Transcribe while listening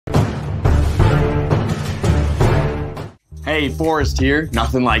Hey, Forrest here.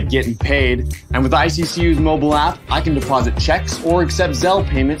 Nothing like getting paid. And with ICCU's mobile app, I can deposit checks or accept Zelle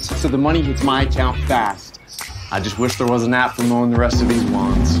payments so the money hits my account fast. I just wish there was an app for mowing the rest of these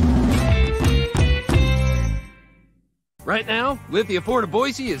lawns. Right now, Lithia Ford of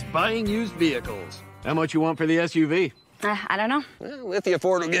Boise is buying used vehicles. How much you want for the SUV? I don't know. Well, Lithia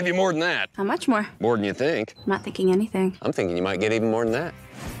Ford will give you more than that. How much more? More than you think. I'm not thinking anything. I'm thinking you might get even more than that.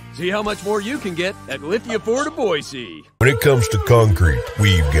 See how much more you can get at Lithia Ford of Boise. When it comes to concrete,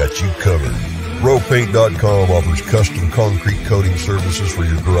 we've got you covered. Rowpaint.com offers custom concrete coating services for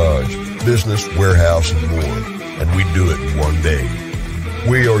your garage, business, warehouse, and more. And we do it in one day.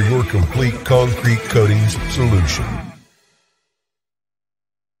 We are your complete concrete coatings solution.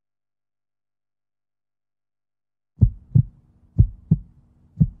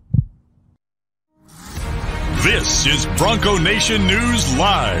 This is Bronco Nation News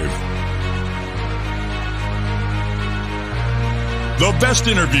Live. The best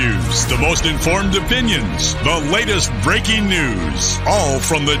interviews, the most informed opinions, the latest breaking news, all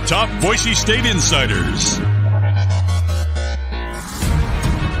from the top Boise State insiders.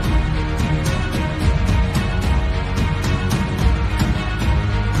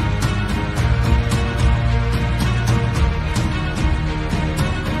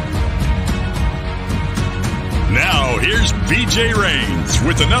 Now, here's BJ Rains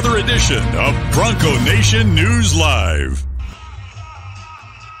with another edition of Bronco Nation News Live.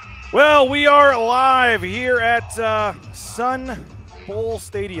 Well, we are live here at Sun Bowl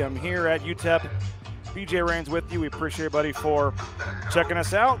Stadium here at UTEP. BJ Rains with you. We appreciate everybody for checking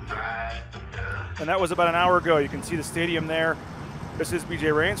us out. And that was about an hour ago. You can see the stadium there. This is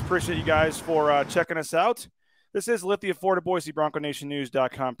BJ Rains. Appreciate you guys for checking us out. This is Lithia Ford of Boise,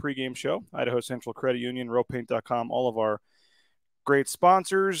 BroncoNationNews.com pregame show. Idaho Central Credit Union, Rowpaint.com, all of our great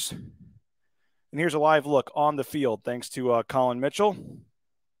sponsors. And here's a live look on the field thanks to Collin Mitchell.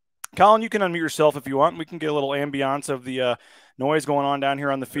 Collin, you can unmute yourself if you want. We can get a little ambiance of the noise going on down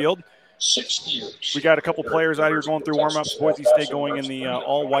here on the field. We got a couple players out here going through warm-ups. Boise State going in the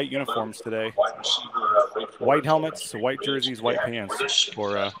all-white uniforms today. White helmets, white jerseys, white pants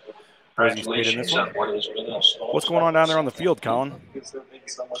for Boise State in this one. What's going on down there on the field, Collin?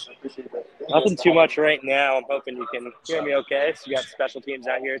 Nothing too much right now. I'm hoping you can hear me okay. So you got special teams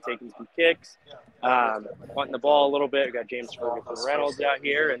out here taking some kicks, punting the ball a little bit. We got James Ferguson Reynolds out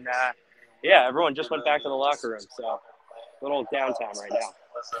here. And, yeah, everyone just went back to the locker room. So a little downtime right now.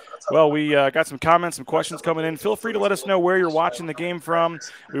 Well, we got some comments, some questions coming in. Feel free to let us know where you're watching the game from.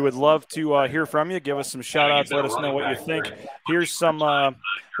 We would love to hear from you. Give us some shout-outs. Let us know what you think. Here's some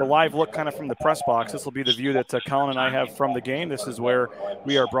the live look kind of from the press box. This will be the view that Collin and I have from the game. This is where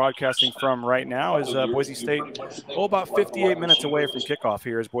we are broadcasting from right now as Boise State, about 58 minutes away from kickoff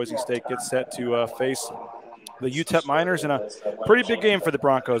here as Boise State gets set to face the UTEP Miners in a pretty big game for the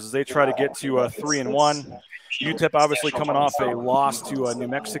Broncos as they try to get to 3-1. UTEP obviously coming off a loss to New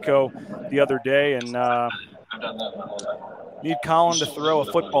Mexico the other day, and need Collin to throw a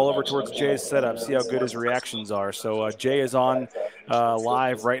football over towards Jay's setup, see how good his reactions are. So Jay is on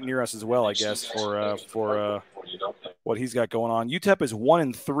live right near us as well, I guess, for what he's got going on. UTEP is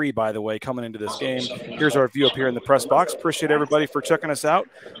 1-3, by the way, coming into this game. Here's our view up here in the press box. Appreciate everybody for checking us out.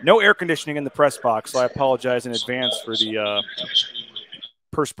 No air conditioning in the press box, so I apologize in advance for the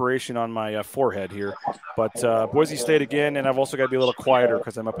perspiration on my forehead here, but Boise State again, and I've also got to be a little quieter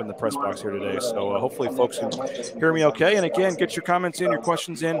because I'm up in the press box here today, so hopefully folks can hear me okay. And again, get your comments in, your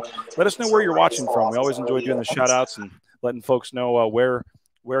questions in. Let us know where you're watching from. We always enjoy doing the shout outs and letting folks know where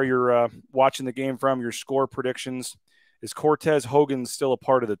you're watching the game from, your score predictions. Is Cortez Hogan still a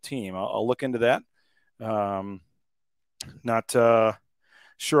part of the team? I'll look into that. Not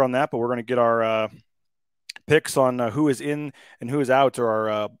sure on that, but we're going to get our picks on who is in and who is out, or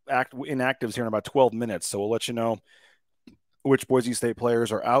our inactives here in about 12 minutes. So we'll let you know which Boise State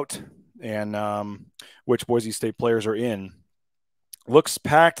players are out and which Boise State players are in. Looks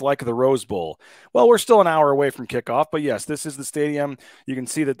packed like the Rose Bowl. Well, we're still an hour away from kickoff, but yes, this is the stadium. You can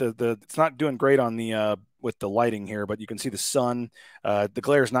see that it's not doing great on the with the lighting here, but you can see the sun. The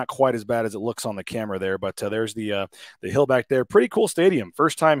glare is not quite as bad as it looks on the camera there, but there's the hill back there. Pretty cool stadium.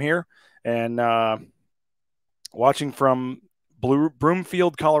 First time here, and watching from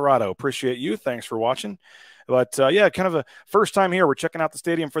Broomfield, Colorado. Appreciate you. Thanks for watching. But, yeah, kind of a first time here. We're checking out the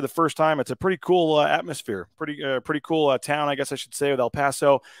stadium for the first time. It's a pretty cool atmosphere, pretty cool town, I guess I should say, with El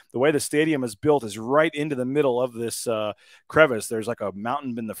Paso. The way the stadium is built is right into the middle of this crevice. There's like a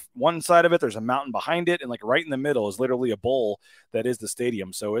mountain in the one side of it. There's a mountain behind it, and like right in the middle is literally a bowl that is the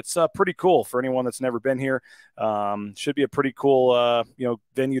stadium. So it's pretty cool for anyone that's never been here. Should be a pretty cool,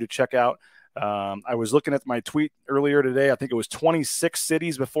 venue to check out. I was looking at my tweet earlier today. I think it was 26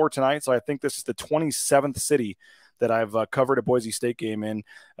 cities before tonight. So I think this is the 27th city that I've covered a Boise State game in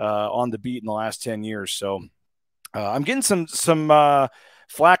on the beat in the last 10 years. So I'm getting some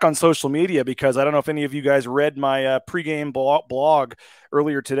flack on social media because I don't know if any of you guys read my pregame blog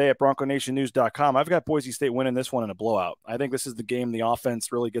earlier today at BroncoNationNews.com. I've got Boise State winning this one in a blowout. I think this is the game the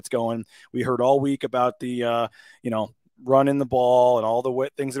offense really gets going. We heard all week about the, running the ball and all the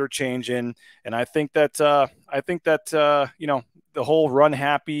things that are changing. And I think that, the whole run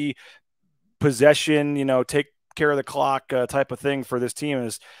happy possession, take care of the clock type of thing for this team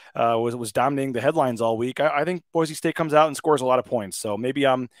was dominating the headlines all week. I think Boise State comes out and scores a lot of points. So maybe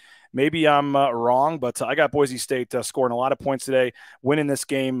I'm wrong, but I got Boise State scoring a lot of points today, winning this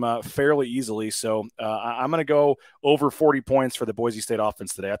game fairly easily. So I'm going to go over 40 points for the Boise State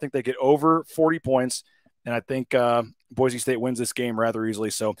offense today. I think they get over 40 points, and I think Boise State wins this game rather easily.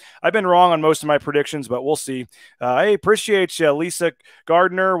 So I've been wrong on most of my predictions, but we'll see. Hey, appreciate you, Lisa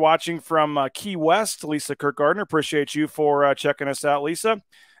Gardner, watching from Key West. Lisa Kirk Gardner, appreciate you for checking us out, Lisa.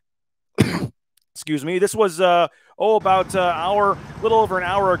 Excuse me. This was about a little over an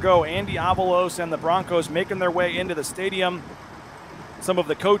hour ago. Andy Avalos and the Broncos making their way into the stadium. Some of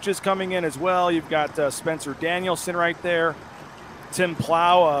the coaches coming in as well. You've got Spencer Danielson right there. Tim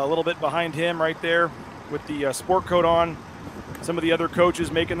Plow a little bit behind him right there with the sport coat on. Some of the other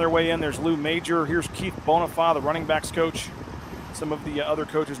coaches making their way in. There's Lou Major. Here's Keith Bonifaz, the running backs coach. Some of the other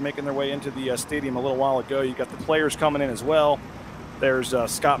coaches making their way into the stadium a little while ago. You got the players coming in as well. There's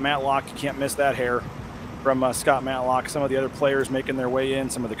Scott Matlock. You can't miss that hair from Scott Matlock. Some of the other players making their way in.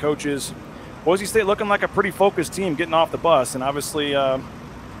 Some of the coaches. Boise State looking like a pretty focused team getting off the bus, and obviously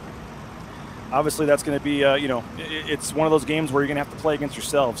that's going to be, it's one of those games where you're going to have to play against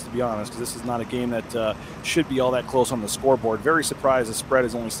yourselves, to be honest, because this is not a game that should be all that close on the scoreboard. Very surprised the spread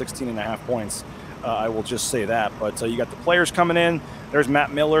is only 16.5 points. I will just say that. But you got the players coming in. There's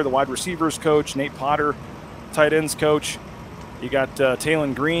Matt Miller, the wide receivers coach, Nate Potter, tight ends coach. You got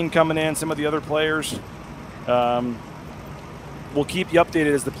Taylon Green coming in, some of the other players. We'll keep you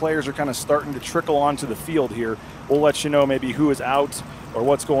updated as the players are kind of starting to trickle onto the field here. We'll let you know maybe who is out or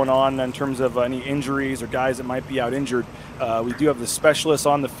what's going on in terms of any injuries or guys that might be out injured. We do have the specialists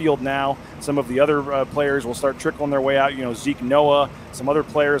on the field now. Some of the other players will start trickling their way out. Zeke Noah, some other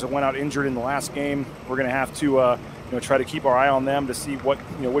players that went out injured in the last game. We're going to have to try to keep our eye on them to see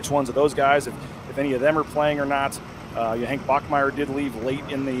which ones of those guys, if any of them are playing or not. Hank Bachmeier did leave late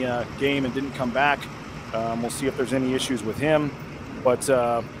in the game and didn't come back. We'll see if there's any issues with him. But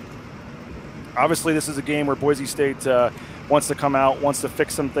obviously this is a game where Boise State wants to come out, wants to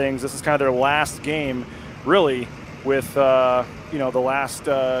fix some things. This is kind of their last game, really, with, the last,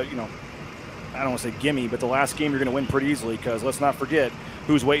 I don't want to say gimme, but the last game you're going to win pretty easily, because let's not forget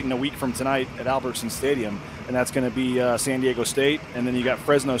who's waiting a week from tonight at Albertson Stadium, and that's going to be San Diego State, and then you got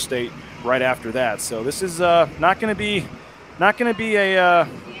Fresno State right after that. So this is not going to be a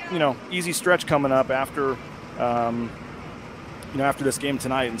easy stretch coming up after after this game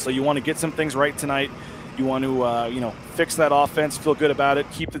tonight. And so you want to get some things right tonight. You want to fix that offense, feel good about it,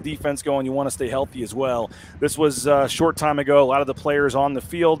 keep the defense going. You want to stay healthy as well. This was a short time ago. A lot of the players on the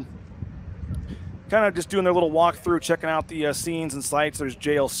field kind of just doing their little walkthrough, checking out the scenes and sights. There's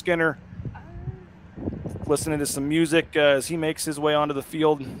J.L. Skinner listening to some music as he makes his way onto the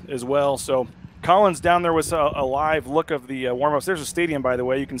field as well. So Collin's down there with a live look of the warm-ups. There's a stadium, by the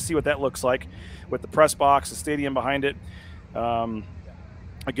way. You can see what that looks like with the press box, the stadium behind it.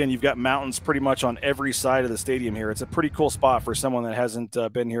 Again, you've got mountains pretty much on every side of the stadium here. It's a pretty cool spot for someone that hasn't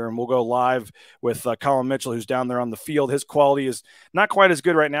been here. And we'll go live with Collin Mitchell, who's down there on the field. His quality is not quite as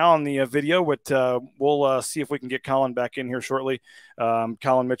good right now on the video, but we'll see if we can get Collin back in here shortly.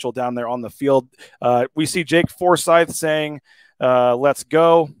 Collin Mitchell down there on the field. We see Jake Forsyth saying, let's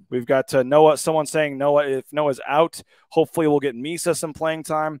go. We've got Noah, someone saying Noah, if Noah's out, hopefully we'll get Misa some playing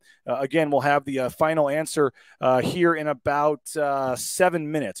time. Again, we'll have the final answer here in about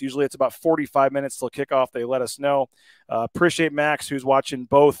 7 minutes. Usually it's about 45 minutes till kickoff. They let us know. Appreciate Max, who's watching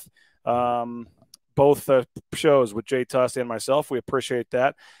both shows with Jay Tuss and myself. We appreciate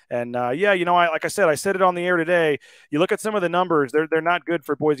that. And like I said it on the air today. You look at some of the numbers; they're not good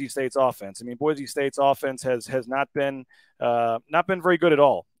for Boise State's offense. I mean, Boise State's offense has not been very good at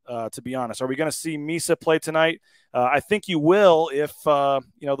all. To be honest, are we going to see Misa play tonight? I think you will if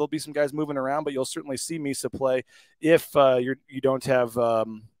there'll be some guys moving around, but you'll certainly see Misa play if you don't have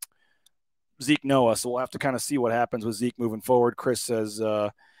Zeke Noah. So we'll have to kind of see what happens with Zeke moving forward. Chris says.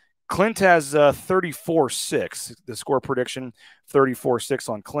 Clint has 34-6, the score prediction, 34-6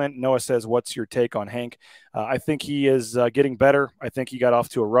 on Clint. Noah says, what's your take on Hank? I think he is getting better. I think he got off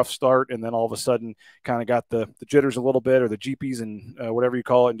to a rough start and then all of a sudden kind of got the jitters a little bit, or the jeepies, and whatever you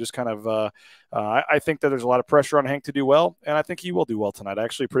call it, and just kind of I think that there's a lot of pressure on Hank to do well, and I think he will do well tonight. I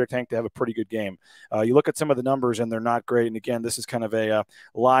actually predict Hank to have a pretty good game. You look at some of the numbers, and they're not great. And again, this is kind of a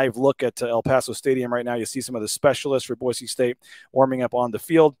live look at El Paso Stadium right now. You see some of the specialists for Boise State warming up on the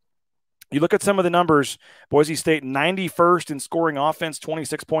field. You look at some of the numbers, Boise State 91st in scoring offense,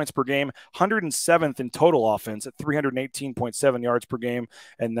 26 points per game, 107th in total offense at 318.7 yards per game.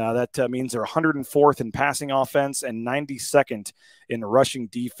 And that means they're 104th in passing offense and 92nd in rushing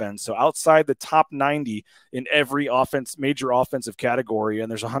defense. So outside the top 90 in every major offensive category, and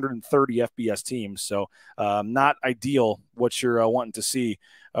there's 130 FBS teams. So not ideal what you're wanting to see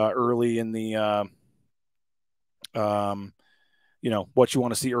early in the what you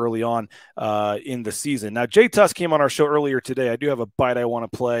want to see early on in the season. Now, Jay Tuss came on our show earlier today. I do have a bite I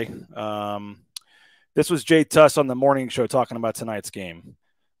want to play. This was Jay Tuss on the morning show talking about tonight's game.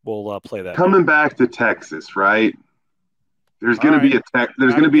 We'll play that. Coming back to Texas, right? There's going to be a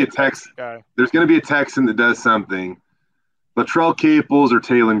There's going to be a There's going to be a Texan that does something. Latrell Caples or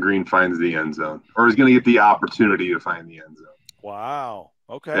Taylon Green finds the end zone, or is going to get the opportunity to find the end zone. Wow.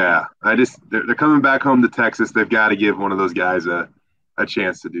 Okay. Yeah, they're coming back home to Texas. They've got to give one of those guys a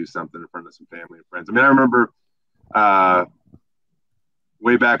chance to do something in front of some family and friends. I mean, I remember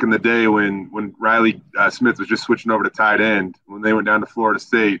way back in the day when Riley Smith was just switching over to tight end, when they went down to Florida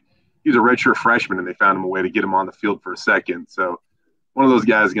State. He was a redshirt freshman, and they found him a way to get him on the field for a second. So one of those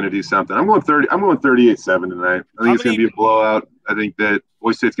guys is going to do something. I'm going 38-7 tonight. I think it's going to be a blowout. I think that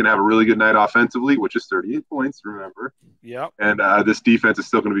Boise State's going to have a really good night offensively, which is 38 points, remember. Yeah. And this defense is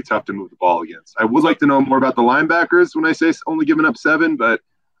still going to be tough to move the ball against. I would like to know more about the linebackers when I say only giving up 7, but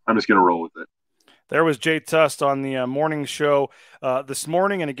I'm just going to roll with it. There was Jay Tuss on the morning show this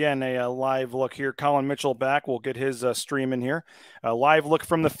morning. And again, a live look here. Collin Mitchell back. We'll get his stream in here. A live look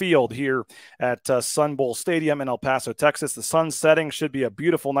from the field here at Sun Bowl Stadium in El Paso, Texas. The sun's setting. Should be a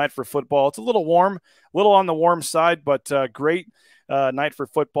beautiful night for football. It's a little warm, a little on the warm side, but great night for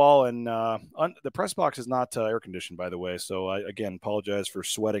football. And the press box is not air conditioned, by the way. So I, again, apologize for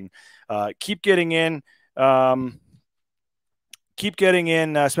sweating. Keep getting in. Keep getting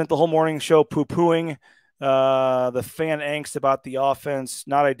in. Spent the whole morning show poo-pooing the fan angst about the offense.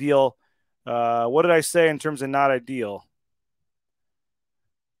 Not ideal. What did I say in terms of not ideal?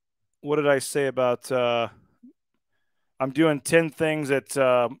 What did I say about I'm doing 10 things at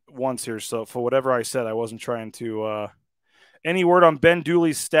once here. So for whatever I said, I wasn't trying to any word on Ben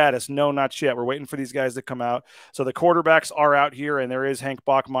Dooley's status? No, not yet. We're waiting for these guys to come out. So the quarterbacks are out here, and there is Hank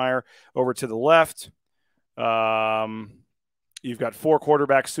Bachmeier over to the left. You've got 4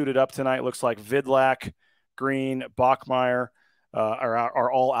 quarterbacks suited up tonight. Looks like Vidlak, Green, Bachmeier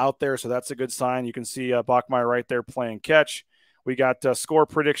are all out there, so that's a good sign. You can see Bachmeier right there playing catch. We got a score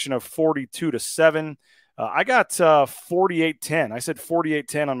prediction of 42-7. I got 48-10. I said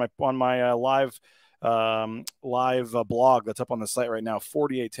 48-10 on my live blog that's up on the site right now.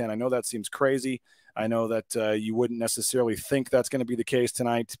 48-10. I know that seems crazy. I know that you wouldn't necessarily think that's going to be the case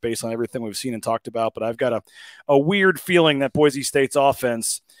tonight based on everything we've seen and talked about, but I've got a weird feeling that Boise State's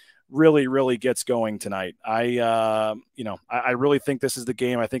offense really, really gets going tonight. I really think this is the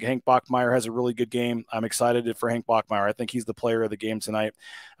game. I think Hank Bachmeier has a really good game. I'm excited for Hank Bachmeier. I think he's the player of the game tonight.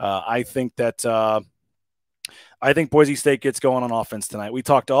 I think Boise State gets going on offense tonight. We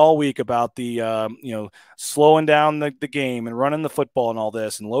talked all week about the, slowing down the game and running the football and all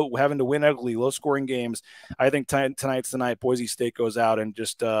this and having to win ugly, low-scoring games. I think tonight's the night Boise State goes out and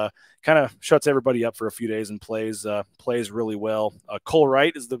just kind of shuts everybody up for a few days and plays really well. Cole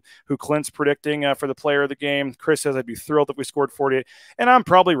Wright is who Clint's predicting for the player of the game. Chris says I'd be thrilled if we scored 48. And I'm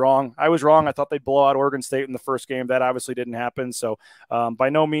probably wrong. I was wrong. I thought they'd blow out Oregon State in the first game. That obviously didn't happen. So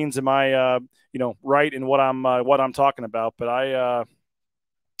by no means am I right in what I'm talking about, but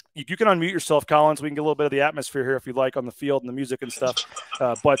you can unmute yourself, Collin, so we can get a little bit of the atmosphere here if you like on the field and the music and stuff.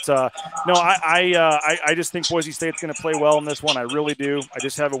 I just think Boise State's going to play well in this one. I really do. I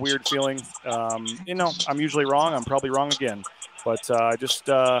just have a weird feeling. I'm usually wrong. I'm probably wrong again. But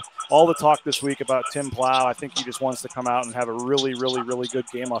all the talk this week about Tim Plow, I think he just wants to come out and have a really, really, really good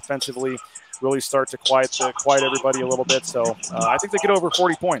game offensively, really start to quiet everybody a little bit. So I think they get over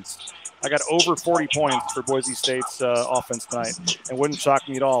 40 points. I got over 40 points for Boise State's offense tonight. It wouldn't shock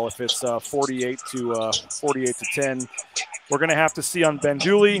me at all if it's 48-10. We're going to have to see on Ben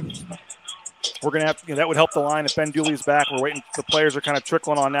Dooley. We're going to have that would help the line if Ben Dooley's back. We're waiting. The players are kind of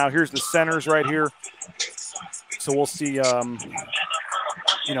trickling on now. Here's the centers right here. So we'll see, what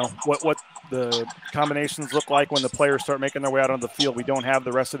the combinations look like when the players start making their way out on the field. We don't have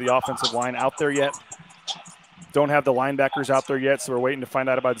the rest of the offensive line out there yet. Don't have the linebackers out there yet, so we're waiting to find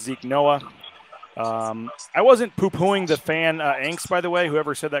out about Zeke Noah. I wasn't poo-pooing the fan angst, by the way,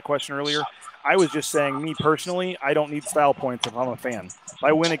 whoever said that question earlier. I was just saying, me personally, I don't need style points if I'm a fan. If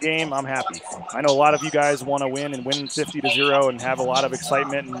I win a game, I'm happy. I know a lot of you guys want to win and win 50-0 and have a lot of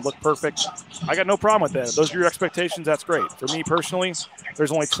excitement and look perfect. I got no problem with that. If those are your expectations, that's great. For me personally,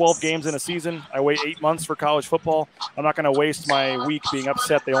 there's only 12 games in a season. I wait 8 months for college football. I'm not going to waste my week being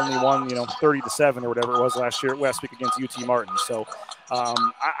upset they only won, 30-7 or whatever it was last week against UT Martin. So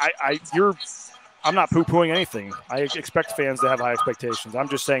I'm not poo-pooing anything. I expect fans to have high expectations. I'm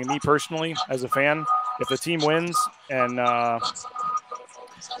just saying, me personally, as a fan, if the team wins, and I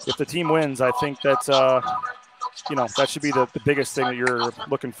think that that should be the biggest thing that you're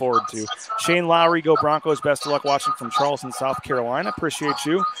looking forward to. Shane Lowry, go Broncos. Best of luck watching from Charleston, South Carolina. Appreciate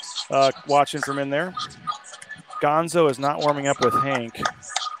you watching from in there. Gonzo is not warming up with Hank.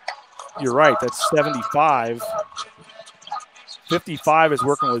 You're right. That's 75. 55 is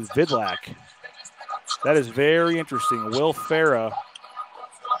working with Vidlak. That is very interesting. Will Farah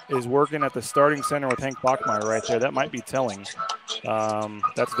is working at the starting center with Hank Bachmeier right there. That might be telling.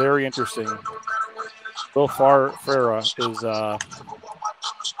 That's very interesting. Will Farah is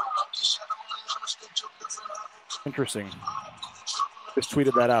interesting. Just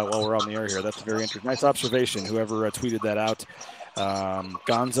tweeted that out while we're on the air here. That's very interesting. Nice observation, whoever tweeted that out.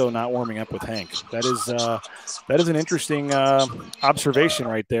 Gonzo not warming up with Hank. That is an interesting observation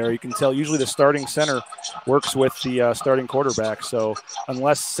right there. You can tell usually the starting center works with the starting quarterback. So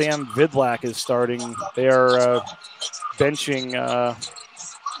unless Sam Vidlak is starting, they are benching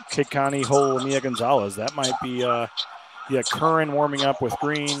Kekani Holomia Gonzalez. That might be Curran warming up with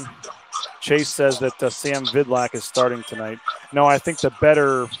Green. Chase says that Sam Vidlak is starting tonight. No, I think the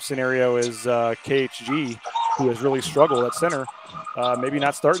better scenario is KHG, who has really struggled at center. Maybe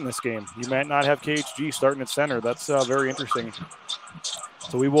not starting this game. You might not have KHG starting at center. That's very interesting.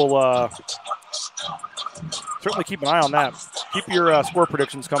 So we will certainly keep an eye on that. Keep your score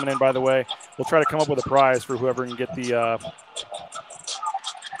predictions coming in, by the way. We'll try to come up with a prize for whoever can get the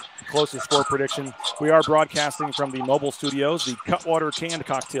closest score prediction. We are broadcasting from the mobile studios, the Cutwater Canned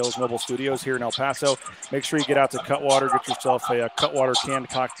Cocktails mobile studios here in El Paso. Make sure you get out to Cutwater, get yourself a Cutwater Canned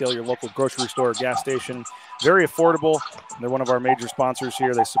Cocktail, your local grocery store or gas station. Very affordable. They're one of our major sponsors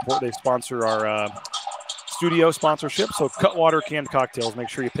here. They sponsor our studio sponsorship. So Cutwater Canned Cocktails. Make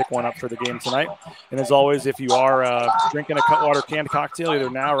sure you pick one up for the game tonight. And as always, if you are drinking a Cutwater Canned Cocktail, either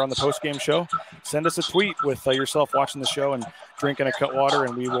now or on the post-game show, send us a tweet with yourself watching the show and drinking a Cutwater,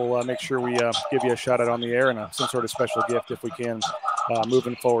 and we will make sure we give you a shout out on the air and some sort of special gift if we can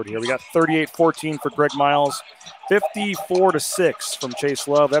moving forward here. We got 38-14 for Greg Miles, 54-6 from Chase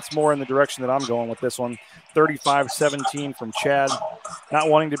Love. That's more in the direction that I'm going with this one. 35-17 from Chad. Not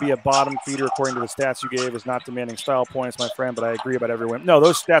wanting to be a bottom feeder according to the stats you gave is not demanding style points, my friend, but I agree about everyone. No,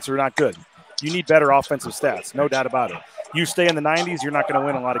 those stats are not good. You need better offensive stats, no doubt about it. You stay in the 90s, you're not going to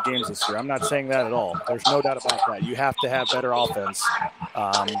win a lot of games this year. I'm not saying that at all. There's no doubt about that. You have to have better offense.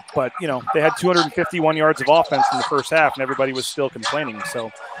 But, they had 251 yards of offense in the first half, and everybody was still complaining. So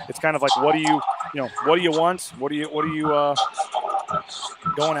it's kind of like, what do you want? What are you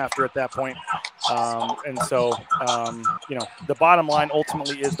going after at that point? The bottom line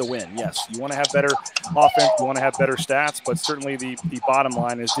ultimately is the win. Yes, you want to have better offense, you want to have better stats, but certainly the bottom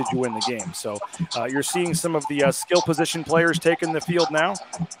line is, did you win the game? So you're seeing some of the skill position players taking the field now.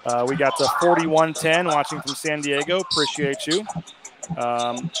 We got 41-10 watching from San Diego. Appreciate you.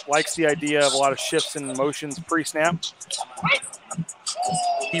 Likes the idea of a lot of shifts and motions pre-snap.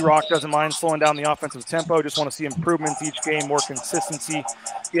 D-Rock doesn't mind slowing down the offensive tempo. Just want to see improvements each game, more consistency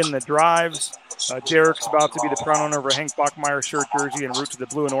in the drives. Derek's about to be the proud owner of a Hank Bachmeier shirt jersey en route to the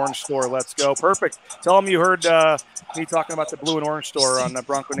Blue and Orange store. Let's go. Perfect. Tell him you heard me talking about the Blue and Orange store on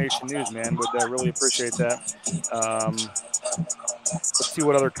Bronco Nation News, man. Would really appreciate that. Let's see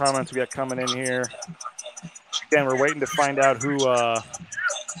what other comments we got coming in here. Again, we're waiting to find out who you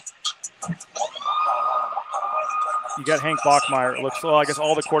got. Hank Bachmeier. It looks, well, I guess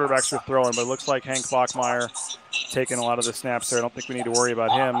all the quarterbacks are throwing, but it looks like Hank Bachmeier taking a lot of the snaps there. I don't think we need to worry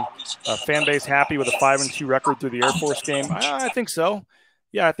about him. Fan base happy with a 5-2 record through the Air Force game? I think so.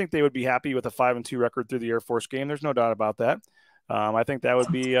 Yeah, I think they would be happy with a 5-2 record through the Air Force game. There's no doubt about that. I think that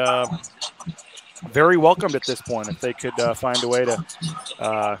would be very welcomed at this point if they could find a way to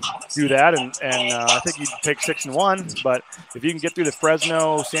do that. And I think you'd take 6-1. But if you can get through the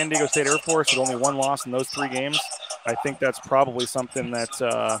Fresno, San Diego State Air Force with only one loss in those 3 games, I think that's probably something that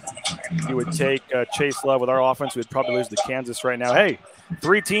you would take. Chase Love with our offense, we would probably lose to Kansas right now. Hey,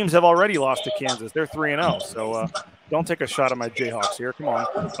 3 teams have already lost to Kansas. They're 3-0. So Don't take a shot at my Jayhawks here. Come on.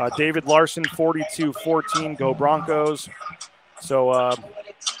 David Larson, 42-14. Go Broncos. So,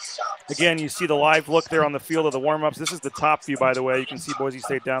 again, you see the live look there on the field of the warm-ups. This is the top view, by the way. You can see Boise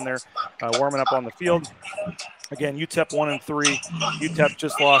State down there warming up on the field. Again, UTEP 1-3. UTEP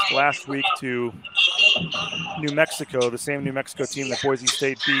just lost last week to New Mexico, the same New Mexico team that Boise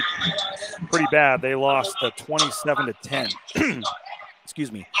State beat pretty bad. They lost 27-10.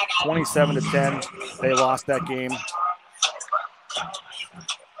 Excuse me, 27-10. They lost that game.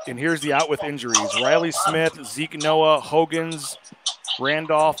 And here's the out with injuries. Riley Smith, Zeke Noah, Hogans,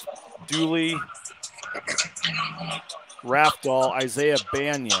 Randolph, Dooley, Rafdahl, Isaiah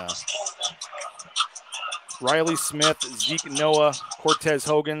Banya. Riley Smith, Zeke Noah, Cortez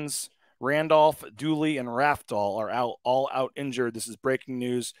Hogans, Randolph, Dooley, and Rafdahl are all out injured. This is breaking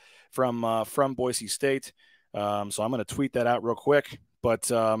news from Boise State. So I'm going to tweet that out real quick. But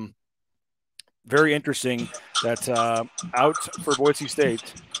very interesting that out for Boise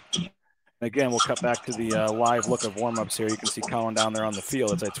State. Again, we'll cut back to the live look of warm-ups here. You can see Collin down there on the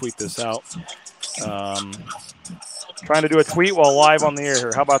field as I tweet this out. Trying to do a tweet while live on the air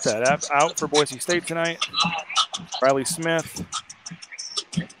here. How about that? Out for Boise State tonight. Riley Smith,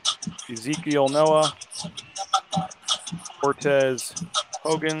 Ezekiel Noah, Cortez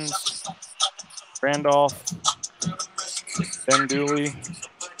Hogans, Randolph, Ben Dooley,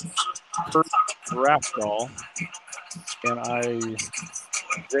 Kurt Rafdahl, and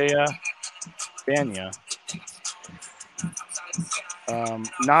Isaiah Banya.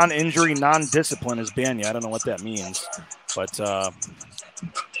 Non-injury, non-discipline is Banya. I don't know what that means, but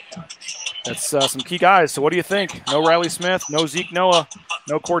that's some key guys. So what do you think? No Riley Smith, no Zeke Noah,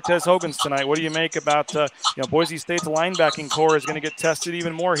 no Cortez Hogans tonight. What do you make about Boise State's linebacking core is going to get tested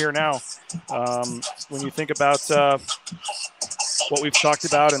even more here now. When you think about what we've talked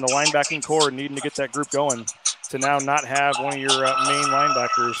about in the linebacking core needing to get that group going, to now not have one of your main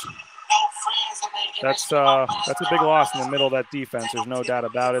linebackers. That's a big loss in the middle of that defense. There's no doubt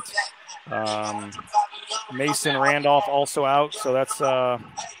about it. Mason Randolph also out, so that's I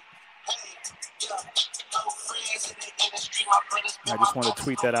just wanted to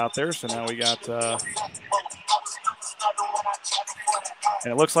tweet that out there. So now we got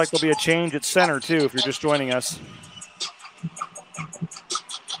and it looks like there'll be a change at center too if you're just joining us.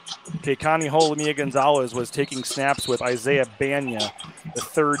 Keikani Holemia Gonzalez was taking snaps with Isaiah Banya, the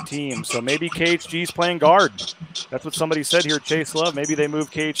third team. So maybe KHG's playing guard. That's what somebody said here, Chase Love. Maybe they move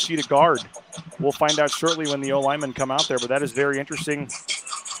KHG to guard. We'll find out shortly when the O-linemen come out there, but that is very interesting.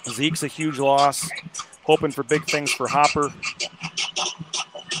 Zeke's a huge loss. Hoping for big things for Hopper.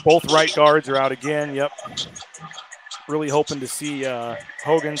 Both right guards are out again. Yep. Really hoping to see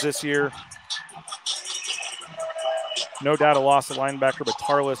Hogans this year. No doubt a loss at linebacker, but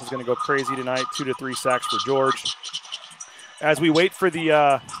Tarlis is going to go crazy tonight. 2 to 3 sacks for George. As we wait for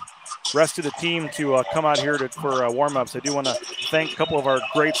the rest of the team to come out here for warm-ups, I do want to thank a couple of our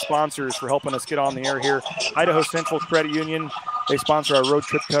great sponsors for helping us get on the air here. Idaho Central Credit Union. They sponsor our road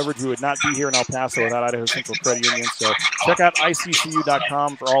trip coverage. We would not be here in El Paso without Idaho Central Credit Union. So check out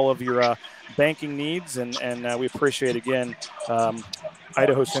iccu.com for all of your banking needs, and we appreciate, again,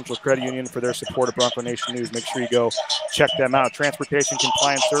 Idaho Central Credit Union for their support of Bronco Nation News. Make sure you go check them out. Transportation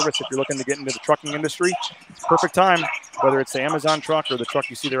Compliance Service, if you're looking to get into the trucking industry, perfect time. Whether it's the Amazon truck or the truck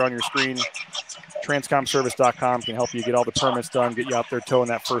you see there on your screen, transcomservice.com can help you get all the permits done, get you out there towing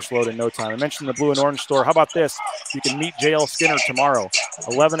that first load in no time. I mentioned the Blue and Orange store. How about this? You can meet JL Skinner tomorrow.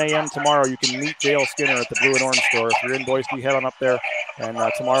 11 a.m. tomorrow, you can meet JL Skinner at the Blue and Orange store. If you're in Boise, head on up there. And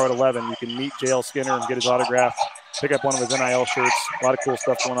tomorrow at 11, you can meet JL Skinner and get his autograph. Pick up one of his NIL shirts. A lot of cool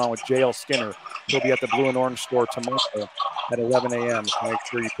stuff going on with JL Skinner. He'll be at the Blue and Orange store tomorrow at 11 a.m. So make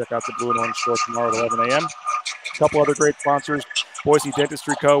sure you check out the Blue and Orange store tomorrow at 11 a.m. A couple other great sponsors. Boise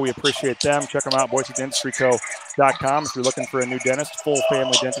Dentistry Co. We appreciate them. Check them out, boisedentistryco.com. If you're looking for a new dentist, full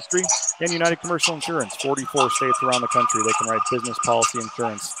family dentistry. And United Commercial Insurance, 44 states around the country. They can write business policy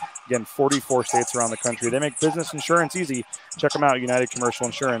insurance. Again, 44 states around the country. They make business insurance easy. Check them out,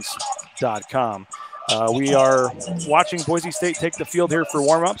 unitedcommercialinsurance.com. We are watching Boise State take the field here for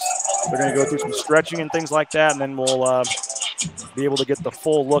warm-ups. They're going to go through some stretching and things like that, and then we'll be able to get the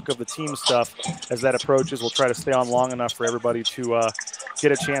full look of the team stuff as that approaches. We'll try to stay on long enough for everybody to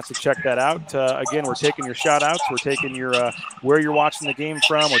get a chance to check that out. Again, we're taking your shout-outs. We're taking your where you're watching the game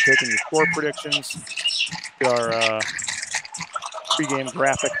from. We're taking your score predictions. Our pregame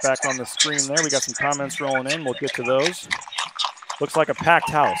graphic back on the screen there. We got some comments rolling in. We'll get to those. Looks like a packed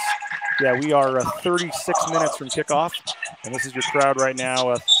house. Yeah, we are 36 minutes from kickoff, and this is your crowd right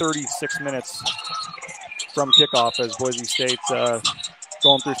now, 36 minutes from kickoff as Boise State's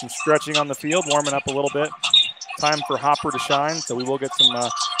going through some stretching on the field, warming up a little bit. time for Hopper to shine, so we will get some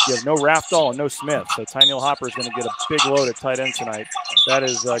you have no Rafdal and no Smith, so Tyneal Hopper is going to get a big load at tight end tonight. That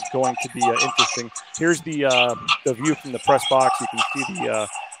is going to be interesting. Here's the view from the press box. You can see the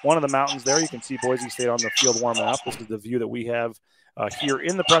one of the mountains there. You can see Boise State on the field warming up. This is the view that we have here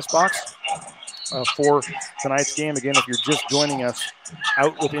in the press box for tonight's game. Again, if you're just joining us,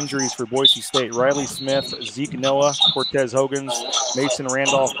 out with injuries for Boise State: Riley Smith, Zeke Noah, Cortez Hogans, Mason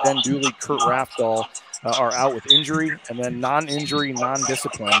Randolph, Ben Dooley, Kurt Rafdal are out with injury. And then non-injury,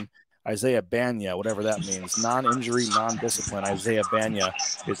 non-discipline, Isaiah Banya, whatever that means. Non-injury, non-discipline, Isaiah Banya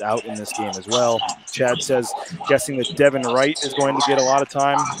is out in this game as well. Chad says, guessing that Devin Wright is going to get a lot of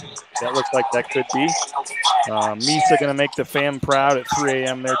time. That looks like that could be. Misa going to make the fam proud at 3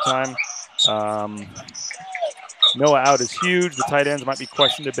 a.m. their time. Noah out is huge. The tight ends might be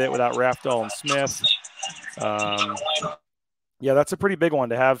questioned a bit without Rafdal and Smith. Yeah, that's a pretty big one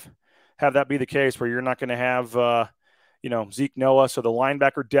to have that be the case, where you're not going to have Zeke Noah. So the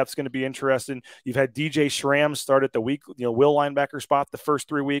linebacker depth is going to be interesting. You've had DJ Schramm start at the weak, will linebacker spot the first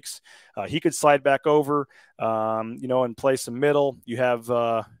 3 weeks. He could slide back over, and play some middle. You have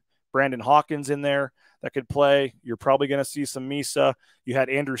Brandon Hawkins in there that could play. You're probably going to see some Misa. You had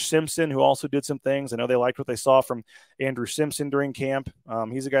Andrew Simpson, who also did some things. I know they liked what they saw from Andrew Simpson during camp.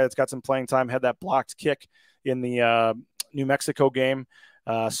 He's a guy that's got some playing time, had that blocked kick in the New Mexico game.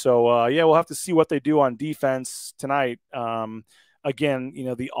 We'll have to see what they do on defense tonight. Again,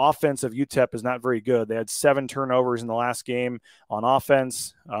 the offense of UTEP is not very good. They had 7 turnovers in the last game on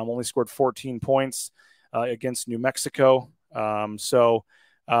offense, only scored 14 points against New Mexico. I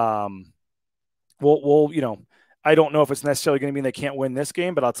don't know if it's necessarily going to mean they can't win this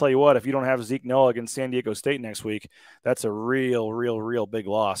game, but I'll tell you what, if you don't have Zeke Noah against San Diego State next week, that's a real big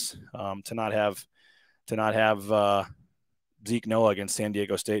loss to not have Zeke Noah against San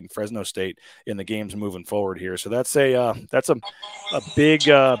Diego State and Fresno State in the games moving forward here. So that's a big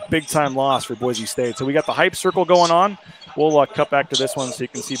time loss for Boise State. So we got the hype circle going on. We'll cut back to this one so you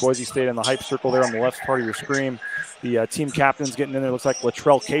can see Boise State in the hype circle there on the left part of your screen. The team captain's getting in there. Looks like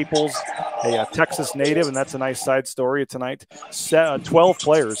Latrell Caples, a Texas native, and that's a nice side story tonight. 12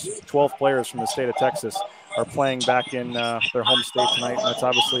 players from the state of Texas are playing back in their home state tonight, and that's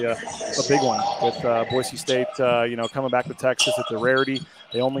obviously a big one with Boise State, coming back to Texas. It's a rarity.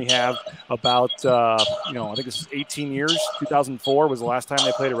 They only have about, I think this is 18 years. 2004 was the last time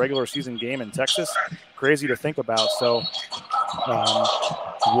they played a regular season game in Texas. Crazy to think about. So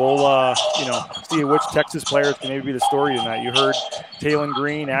we'll, see which Texas players can maybe be the story tonight. You heard Taylon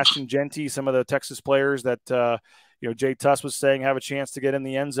Green, Ashton Genty, some of the Texas players that, Jay Tuss was saying have a chance to get in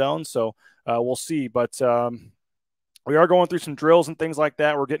the end zone. So we'll see. But we are going through some drills and things like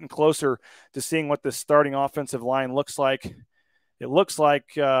that. We're getting closer to seeing what the starting offensive line looks like. It looks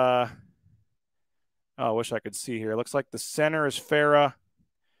like, I wish I could see here. It looks like the center is Farah.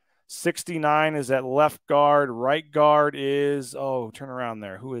 69 is at left guard. Right guard is, turn around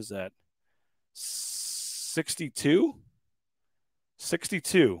there. Who is that? 62?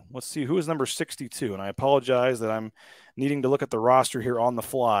 62. Let's see. Who is number 62? And I apologize that I'm needing to look at the roster here on the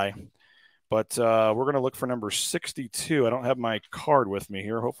fly. But we're going to look for number 62. I don't have my card with me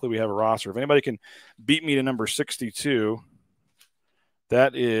here. Hopefully we have a roster. If anybody can beat me to number 62,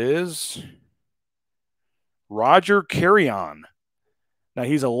 that is Roger Carrion. Now,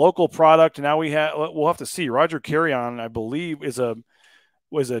 he's a local product. Now we'll have to see. Roger Carrion, I believe,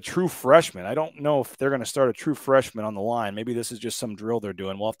 was a true freshman. I don't know if they're going to start a true freshman on the line. Maybe this is just some drill they're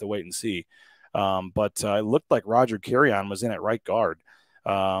doing. We'll have to wait and see. But it looked like Roger Carrion was in at right guard.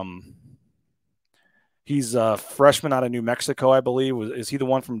 He's a freshman out of New Mexico, I believe. Is he the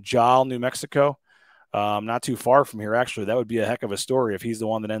one from Jal, New Mexico? Not too far from here, actually. That would be a heck of a story if he's the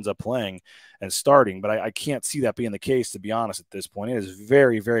one that ends up playing and starting. But I can't see that being the case, to be honest, at this point. It is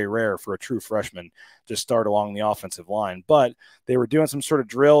very, very rare for a true freshman to start along the offensive line. But they were doing some sort of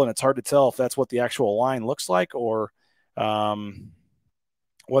drill, and it's hard to tell if that's what the actual line looks like or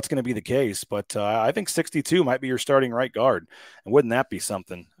what's going to be the case. But I think 62 might be your starting right guard. And wouldn't that be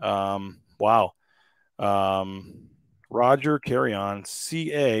something? Wow. Roger Carrion,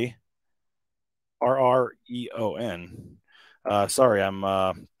 C-A-R-R-E-O-N. Sorry,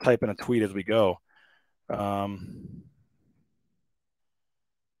 I'm typing a tweet as we go. Working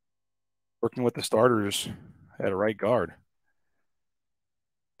with the starters at a right guard.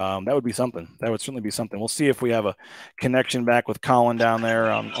 That would be something. That would certainly be something. We'll see if we have a connection back with Collin down there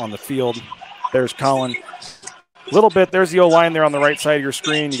on the field. There's Collin. A little bit. There's the O-line there on the right side of your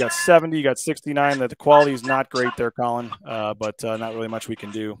screen. You got 70, you got 69. The quality is not great there, Collin, but not really much we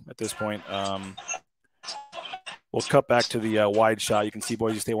can do at this point. we'll cut back to the wide shot. You can see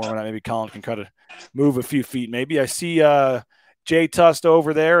Boise State warming up. Maybe Collin can move a few feet. Maybe I see Jay Tust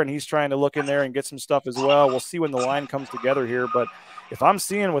over there, and he's trying to look in there and get some stuff as well. We'll see when the line comes together here. But if I'm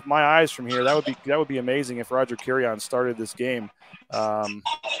seeing with my eyes from here, that would be amazing if Roger Carrion started this game.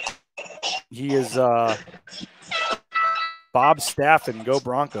 He is Bob Staffen, go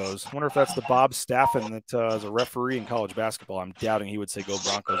Broncos. I wonder if that's the Bob Staffen that is a referee in college basketball. I'm doubting he would say go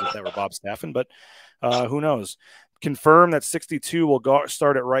Broncos if that were Bob Staffen, but who knows? Confirm that 62 will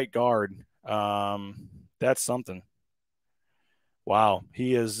start at right guard. That's something. Wow.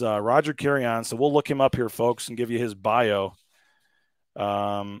 He is Roger Carrion, so we'll look him up here, folks, and give you his bio.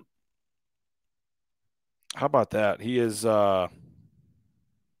 How about that? He is 6'5",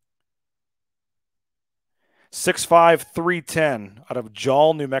 310 out of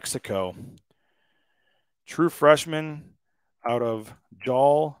Jol, New Mexico. True freshman out of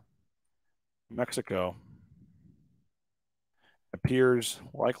Jol, Mexico. Appears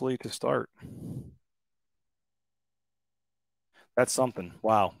likely to start. That's something.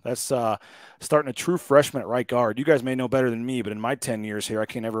 Wow. That's starting a true freshman at right guard. You guys may know better than me, but in my 10 years here, I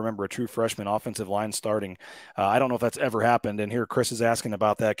can't ever remember a true freshman offensive line starting. I don't know if that's ever happened. And here Chris is asking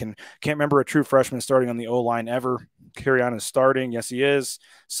about that. Can't remember a true freshman starting on the O-line ever. Carrion is starting. Yes, he is.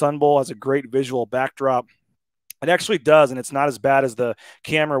 Sun Bowl has a great visual backdrop. It actually does, and it's not as bad as the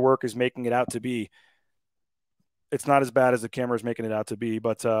camera work is making it out to be. It's not as bad as the camera is making it out to be,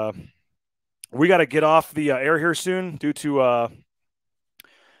 but we got to get off the air here soon due to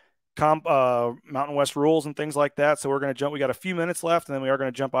Mountain West rules and things like that. So we're going to jump. We got a few minutes left, and then we are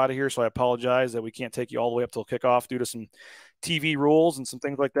going to jump out of here. So I apologize that we can't take you all the way up till kickoff due to some TV rules and some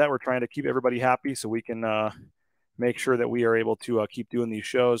things like that. We're trying to keep everybody happy so we can make sure that we are able to keep doing these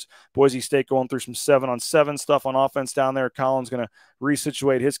shows. Boise State going through some 7-on-7 stuff on offense down there. Collin's going to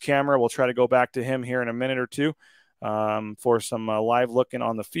resituate his camera. We'll try to go back to him here in a minute or two for some live looking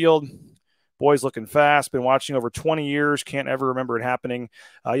on the field. Boys looking fast. Been watching over 20 years. Can't ever remember it happening.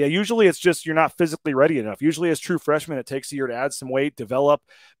 Usually it's just you're not physically ready enough. Usually as true freshmen, it takes a year to add some weight, develop.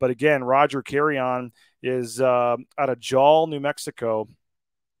 But again, Roger Carrion is out of Jol, New Mexico,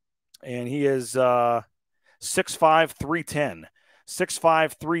 and he is 6'5", 310.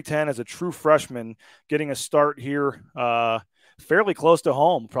 6'5", 310 as a true freshman, getting a start here fairly close to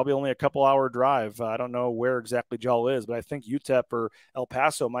home, probably only a couple-hour drive. I don't know where exactly Jol is, but I think UTEP or El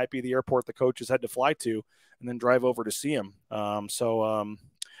Paso might be the airport the coaches had to fly to and then drive over to see him. Where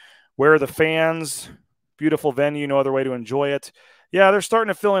are the fans? Beautiful venue, no other way to enjoy it. Yeah, they're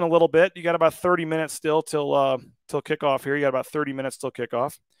starting to fill in a little bit. You got about 30 minutes still till kickoff here. You got about 30 minutes till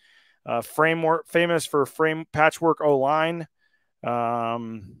kickoff. Famous for patchwork O-line.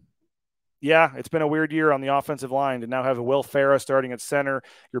 Yeah, it's been a weird year on the offensive line to now have Will Farah starting at center.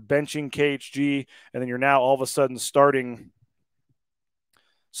 You're benching KHG, and then you're now all of a sudden starting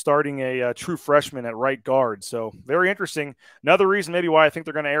a true freshman at right guard. So very interesting. Another reason maybe why I think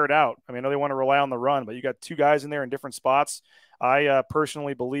they're going to air it out. I mean, I know they want to rely on the run, but you got two guys in there in different spots. I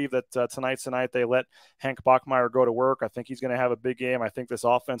personally believe that tonight's the night they let Hank Bachmeier go to work. I think he's going to have a big game. I think this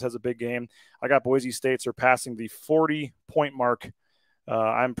offense has a big game. I got Boise State surpassing the 40-point mark.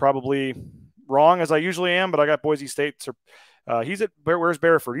 I'm probably wrong as I usually am, but I got Boise State. Where's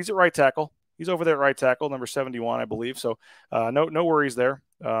Bareford? He's at right tackle. He's over there at right tackle, number 71, I believe. So no worries there.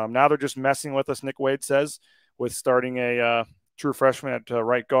 Now they're just messing with us, Nick Wade says, with starting a true freshman at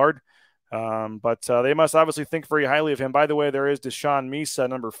right guard. But they must obviously think very highly of him. By the way, there is Deshaun Misa,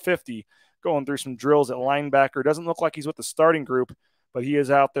 number 50, going through some drills at linebacker. Doesn't look like he's with the starting group, but he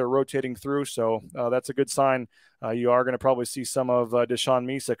is out there rotating through. So that's a good sign. You are going to probably see some of Deshaun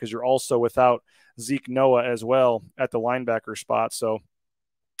Misa because you're also without Zeke Noah as well at the linebacker spot. So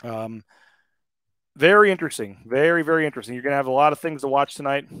very interesting. Very, very interesting. You're going to have a lot of things to watch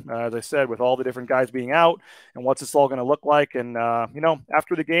tonight, as I said, with all the different guys being out and what's this all going to look like. And,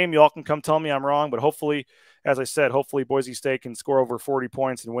 after the game, you all can come tell me I'm wrong, but hopefully, as I said, hopefully Boise State can score over 40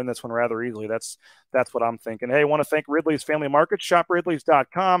 points and win this one rather easily. That's what I'm thinking. Hey, I want to thank Ridley's Family Market,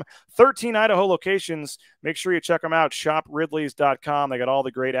 shopridleys.com, 13 Idaho locations. Make sure you check them out, shopridleys.com. They got all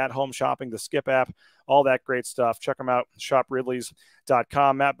the great at-home shopping, the Skip app, all that great stuff. Check them out,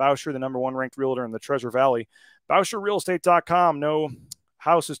 shopridleys.com. Matt Bauscher, the number one ranked realtor in the Treasure Valley. BauscherRealEstate.com. No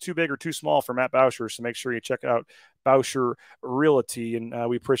house is too big or too small for Matt Bauscher, so make sure you check out Bauscher Realty, and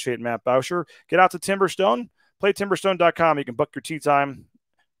we appreciate Matt Bauscher. Get out to Timberstone. Play Timberstone.com. You can book your tee time.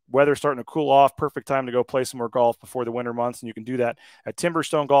 Weather's starting to cool off. Perfect time to go play some more golf before the winter months, and you can do that at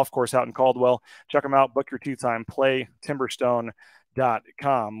Timberstone Golf Course out in Caldwell. Check them out. Book your tee time. Play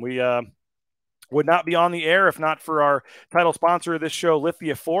Timberstone.com. We would not be on the air if not for our title sponsor of this show,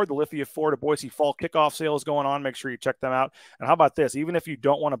 Lithia Ford. The Lithia Ford of Boise Fall kickoff sale is going on. Make sure you check them out. And how about this? Even if you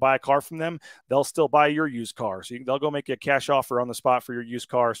don't want to buy a car from them, they'll still buy your used car. So they'll go make you a cash offer on the spot for your used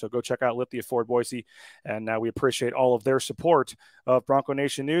car. So go check out Lithia Ford Boise. And we appreciate all of their support of Bronco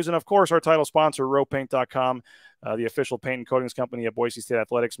Nation News. And, of course, our title sponsor, rowpaint.com. The official paint and coatings company at Boise State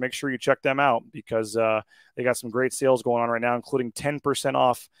Athletics. Make sure you check them out because they got some great sales going on right now, including 10%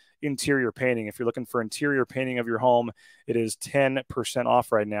 off interior painting. If you're looking for interior painting of your home, it is 10%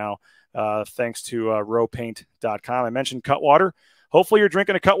 off right now, thanks to rowpaint.com. I mentioned Cutwater. Hopefully you're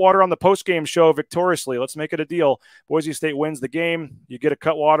drinking a Cutwater on the post-game show victoriously. Let's make it a deal. Boise State wins the game. You get a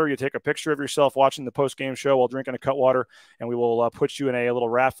Cutwater. You take a picture of yourself watching the post-game show while drinking a Cutwater, and we will put you in a little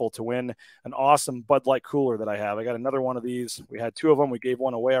raffle to win an awesome Bud Light cooler that I have. I got another one of these. We had 2 of them. We gave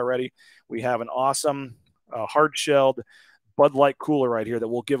one away already. We have an awesome hard-shelled Bud Light cooler right here that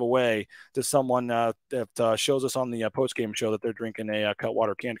we'll give away to someone that shows us on the post-game show that they're drinking a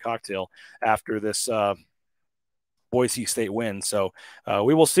Cutwater canned cocktail after this Boise State win. So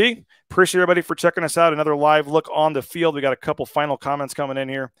we will see. Appreciate everybody for checking us out. Another live look on the field. We got a couple final comments coming in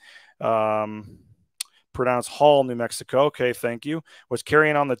here. Pronounced Hall, New Mexico. Okay, thank you. Was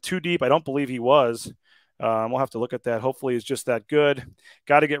carrying on the 2 deep. I don't believe he was. We'll have to look at that. Hopefully he's just that good.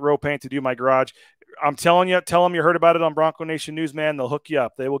 Got to get row paint to do my garage. I'm telling you, tell them you heard about it on Bronco Nation News, man. They'll hook you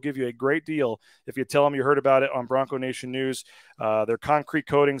up. They will give you a great deal if you tell them you heard about it on Bronco Nation News. Their concrete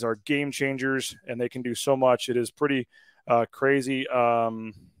coatings are game changers, and they can do so much. It is pretty crazy.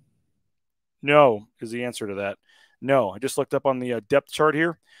 No is the answer to that. No, I just looked up on the depth chart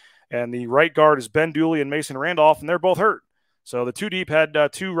here, and the right guard is Ben Dooley and Mason Randolph, and they're both hurt. So the 2 deep had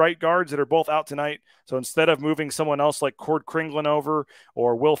 2 right guards that are both out tonight. So instead of moving someone else like Cord Kringlin over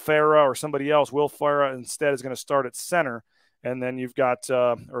or Will Farah or somebody else, Will Farah instead is going to start at center. And then you've got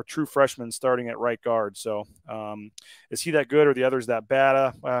a true freshman starting at right guard. So is he that good or the others that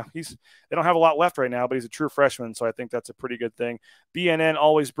bad? They don't have a lot left right now, but he's a true freshman. So I think that's a pretty good thing. BNN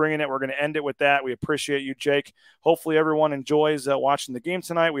always bringing it. We're going to end it with that. We appreciate you, Jake. Hopefully everyone enjoys watching the game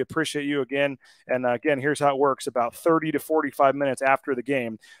tonight. We appreciate you again. And again, here's how it works. About 30 to 45 minutes after the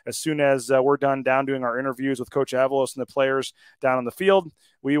game, as soon as we're done doing our interviews with Coach Avalos and the players down on the field,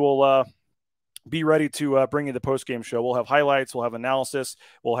 we will be ready to bring you the post-game show. We'll have highlights. We'll have analysis.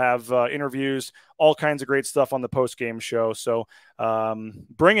 We'll have interviews, all kinds of great stuff on the post-game show. So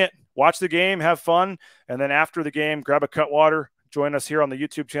bring it. Watch the game. Have fun. And then after the game, grab a Cutwater. Join us here on the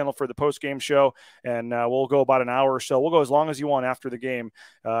YouTube channel for the post-game show, and we'll go about an hour or so. We'll go as long as you want after the game.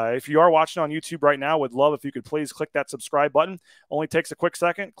 If you are watching on YouTube right now, would love if you could please click that subscribe button. Only takes a quick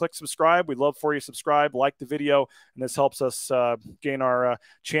second. Click subscribe. We'd love for you to subscribe, like the video, and this helps us gain our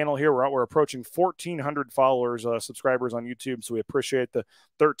channel here. We're approaching 1,400 followers, subscribers on YouTube, so we appreciate the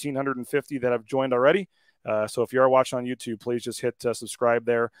 1,350 that have joined already. So if you are watching on YouTube, please just hit subscribe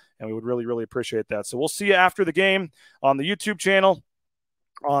there, and we would really, really appreciate that. So we'll see you after the game on the YouTube channel,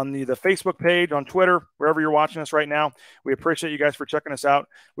 on the Facebook page, on Twitter, wherever you're watching us right now. We appreciate you guys for checking us out.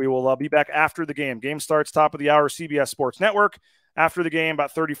 We will be back after the game. Game starts top of the hour, CBS Sports Network. After the game,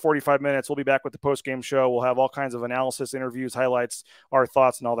 about 30, 45 minutes, we'll be back with the post-game show. We'll have all kinds of analysis, interviews, highlights, our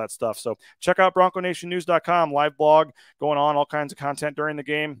thoughts, and all that stuff. So check out BroncoNationNews.com, live blog going on, all kinds of content during the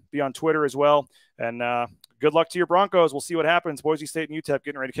game. Be on Twitter as well. And good luck to your Broncos. We'll see what happens. Boise State and UTEP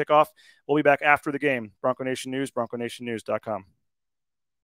getting ready to kick off. We'll be back after the game. Bronco Nation News, BroncoNationNews.com.